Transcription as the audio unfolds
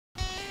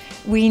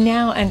We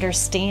now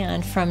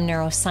understand from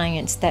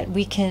neuroscience that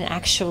we can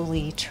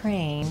actually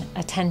train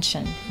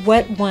attention.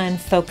 What one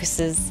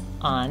focuses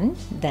on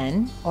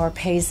then, or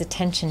pays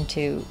attention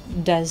to,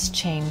 does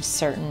change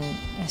certain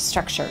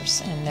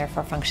structures and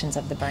therefore functions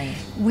of the brain.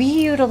 We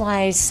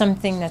utilize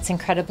something that's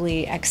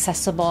incredibly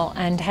accessible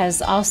and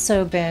has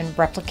also been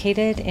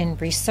replicated in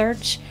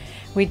research.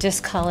 We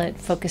just call it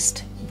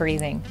focused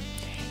breathing.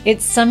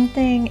 It's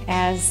something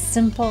as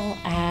simple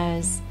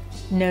as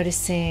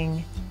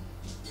noticing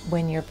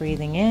when you're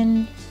breathing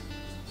in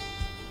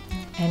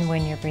and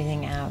when you're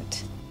breathing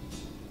out.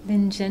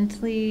 Then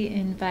gently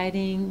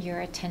inviting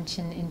your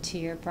attention into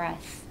your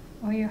breath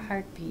or your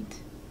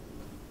heartbeat.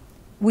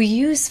 We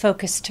use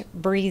focused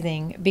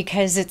breathing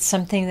because it's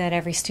something that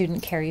every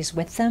student carries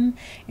with them.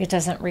 It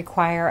doesn't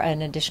require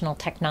an additional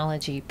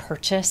technology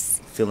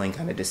purchase. Feeling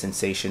kind of the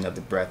sensation of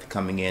the breath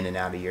coming in and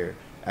out of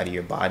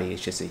your body.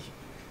 It's just a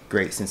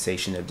great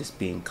sensation of just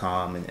being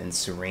calm and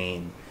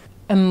serene.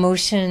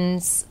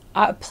 Emotions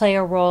play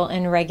a role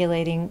in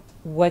regulating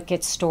what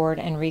gets stored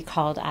and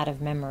recalled out of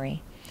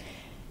memory.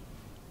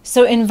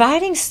 So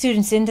inviting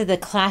students into the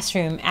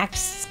classroom,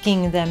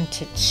 asking them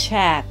to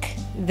check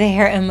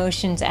their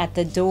emotions at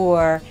the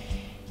door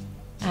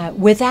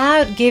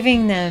without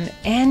giving them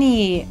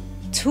any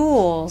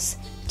tools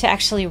to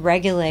actually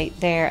regulate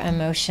their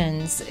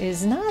emotions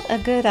is not a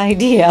good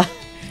idea.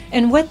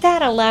 And what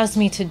that allows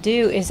me to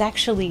do is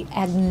actually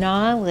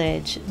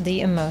acknowledge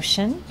the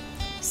emotion,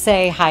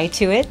 say hi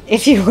to it,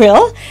 if you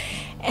will,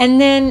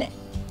 and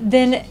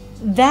then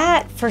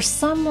that, for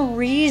some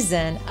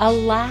reason,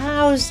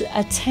 allows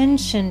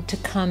attention to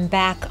come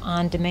back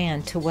on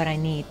demand to what I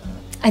need.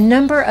 A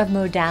number of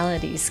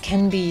modalities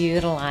can be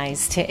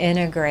utilized to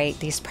integrate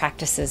these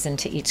practices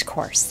into each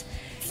course.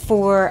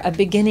 For a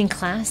beginning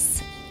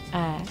class,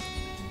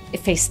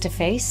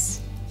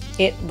 face-to-face,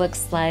 it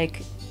looks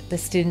like the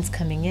students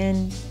coming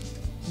in,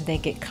 they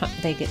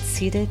get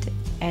seated,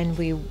 and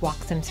we walk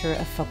them through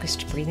a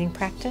focused breathing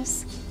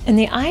practice. And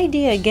the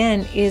idea,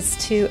 again, is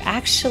to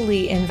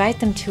actually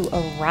invite them to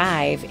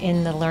arrive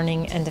in the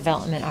learning and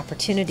development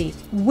opportunity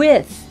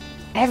with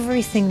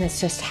everything that's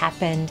just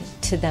happened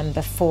to them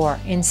before,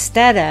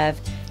 instead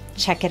of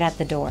check it at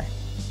the door,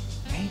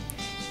 right?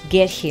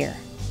 Get here.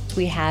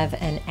 We have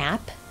an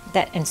app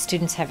and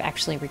students have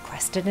actually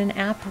requested an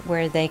app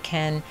where they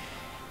can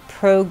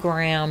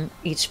program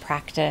each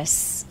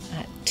practice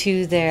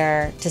to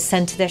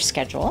send to their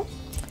schedule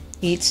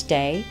each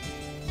day,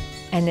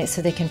 and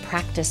so they can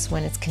practice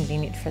when it's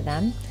convenient for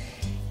them.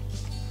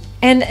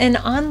 And an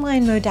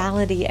online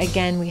modality,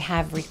 again, we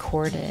have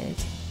recorded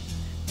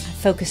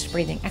focused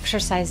breathing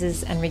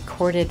exercises and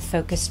recorded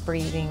focused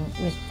breathing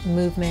with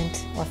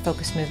movement or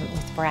focused movement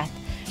with breath,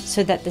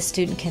 so that the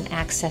student can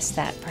access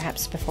that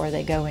perhaps before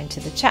they go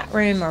into the chat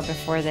room or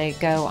before they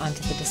go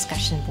onto the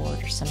discussion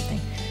board or something,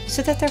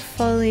 so that they're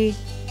fully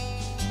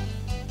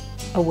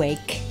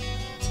awake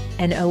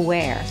and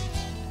aware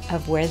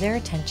of where their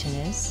attention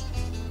is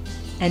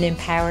and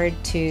empowered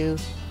to,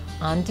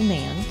 on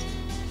demand,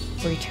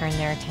 return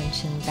their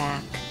attention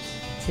back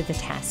to the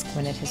task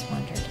when it has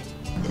wandered.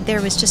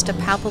 There was just a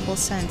palpable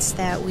sense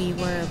that we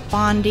were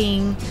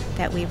bonding,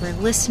 that we were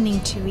listening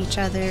to each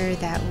other,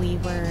 that we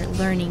were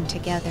learning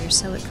together.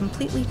 So it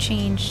completely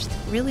changed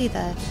really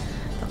the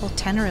whole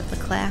tenor of the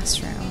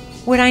classroom.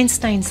 What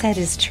Einstein said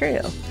is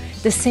true.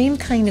 The same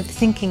kind of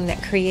thinking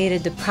that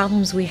created the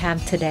problems we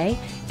have today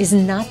is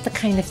not the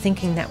kind of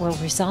thinking that will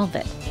resolve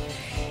it.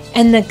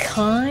 And the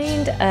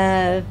kind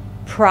of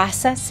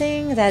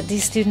processing that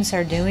these students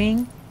are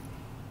doing,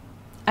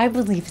 I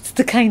believe it's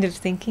the kind of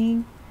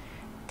thinking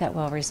that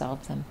will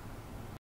resolve them.